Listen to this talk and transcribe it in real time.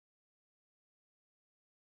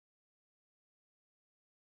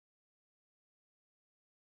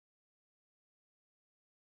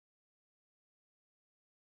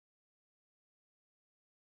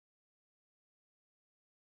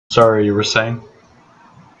Sorry, you were saying?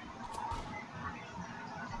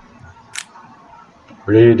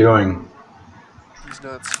 What are you doing? He's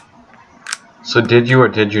nuts. So did you or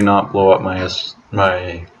did you not blow up my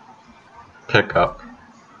pickup?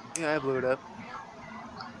 Yeah, I blew it up.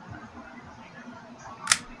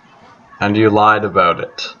 And you lied about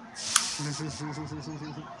it. You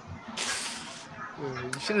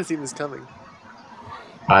should have seen this coming.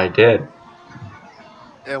 I did.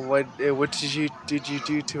 And what did you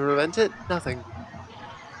do to prevent it? Nothing.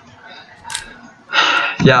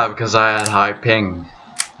 Yeah, because I had high ping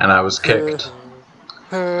and I was kicked.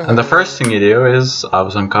 And the first I thing you do is, I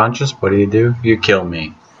was unconscious, what do? You kill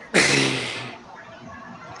me.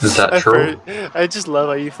 Is that true? I just love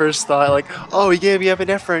how you first thought like, oh, he gave me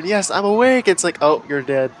epinephrine. Yes, I'm awake. It's like, oh, you're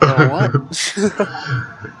dead. Now what?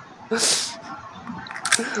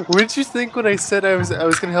 What did you think when I said I was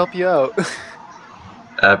gonna help you out?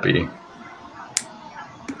 Epi.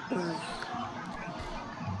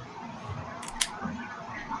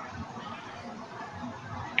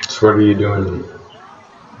 So what are you doing?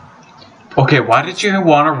 Okay, why did you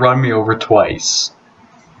want to run me over twice?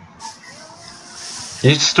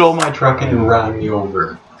 You stole my truck and ran me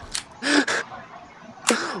over.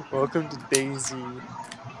 Welcome to Dayz.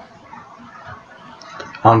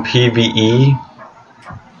 On PVE?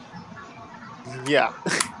 Yeah.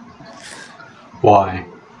 Why?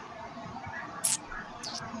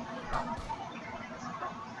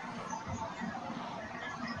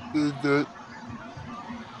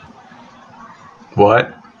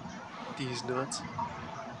 What? These nuts.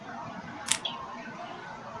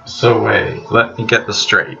 So wait, let me get this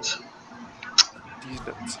straight. These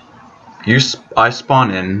nuts. I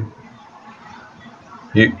spawn in.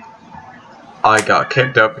 I got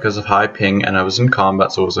kicked out because of high ping, and I was in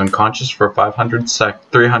combat, so I was unconscious for 300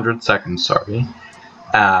 seconds. Sorry.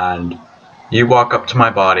 And you walk up to my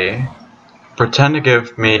body, pretend to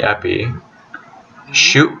give me epi,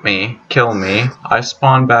 shoot me, kill me. I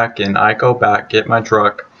spawn back in. I go back, get my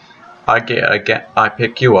truck. I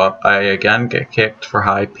pick you up. I again get kicked for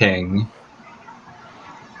high ping,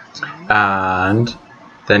 and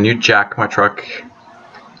then you jack my truck.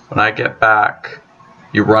 When I get back,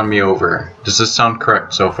 you run me over. Does this sound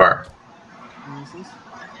correct so far?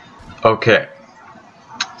 Okay.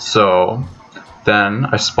 So then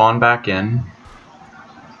I spawn back in,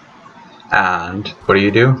 and what do?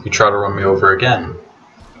 You try to run me over again.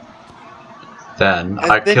 Then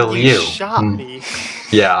I kill you. Shot me.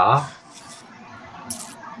 Yeah.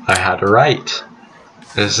 I had it right.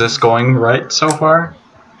 Is this going right so far?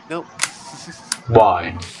 Nope.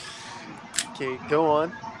 Why? Okay, go on.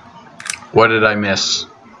 What did I miss?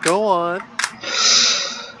 Go on.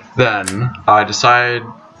 Then I decide,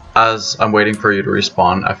 as I'm waiting for you to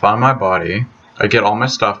respawn, I find my body. I get all my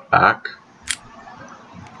stuff back.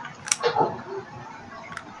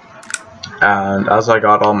 And as I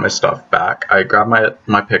got all my stuff back, I grab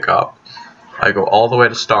my pickup. I go all the way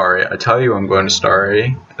to Starry. I tell you I'm going to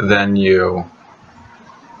Starry. Then you...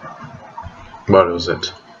 What was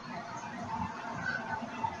it?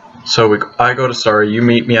 So I go to Starry. You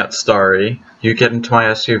meet me at Starry. You get into my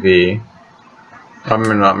SUV. I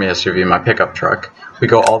mean, not my SUV, my pickup truck. We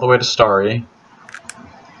go all the way to Starry.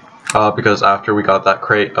 Because after we got that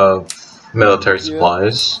crate of military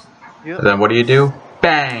supplies. Yep. Then what do?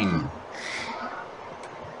 Bang!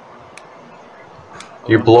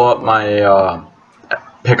 You blow up my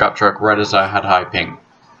pickup truck right as I had high ping.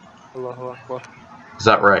 Is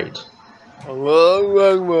that right?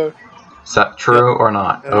 Is that true or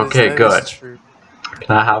not? Okay, good.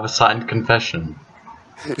 Can I have a signed confession?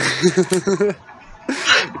 It's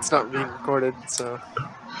not being recorded, so.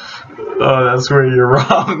 Oh, that's where you're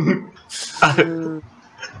wrong.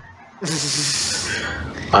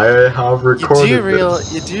 I have recorded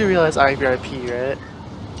this. You do realize IVIP, right?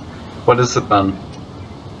 What is it then?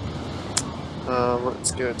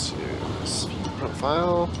 Let's go to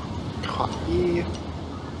profile, copy,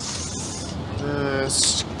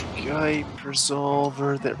 Skype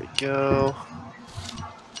resolver. There we go.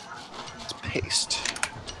 Let's paste.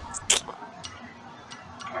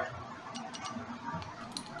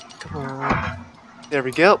 Come on. There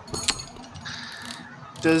we go.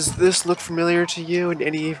 Does this look familiar to you in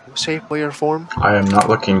any shape, way, or form? I am not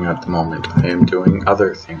looking at the moment. I am doing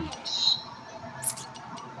other things.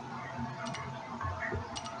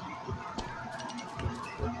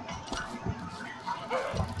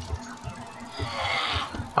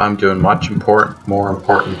 I'm doing much more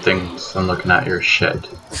important things than looking at your shit.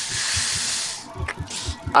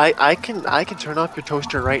 I can turn off your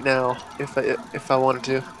toaster right now if I wanted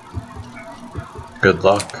to. Good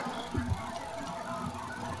luck.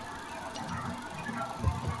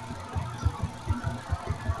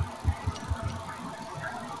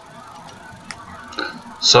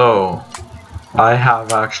 So, I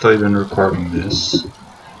have actually been recording this.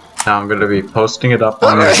 Now I'm going to be posting it up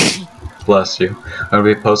on bless you. I'm going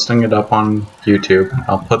to be posting it up on YouTube.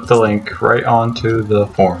 I'll put the link right onto the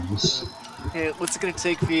forums. Hey, what's it gonna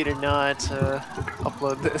take for you to not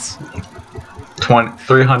upload this?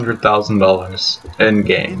 $300,000 in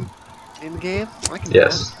game. In game? I can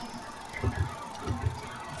Yes.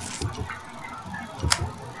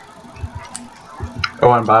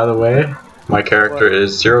 Oh, and by the way, my character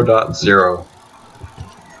is 0.0.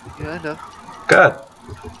 Yeah, I know. Good.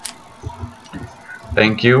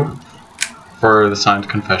 Thank you for the signed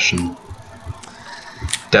confession.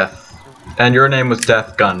 Death. And your name was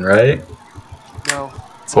Death Gun, right? No.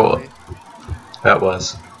 It's Well, me. that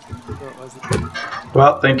was. No, it wasn't.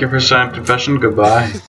 Well, thank you for signed confession. Goodbye.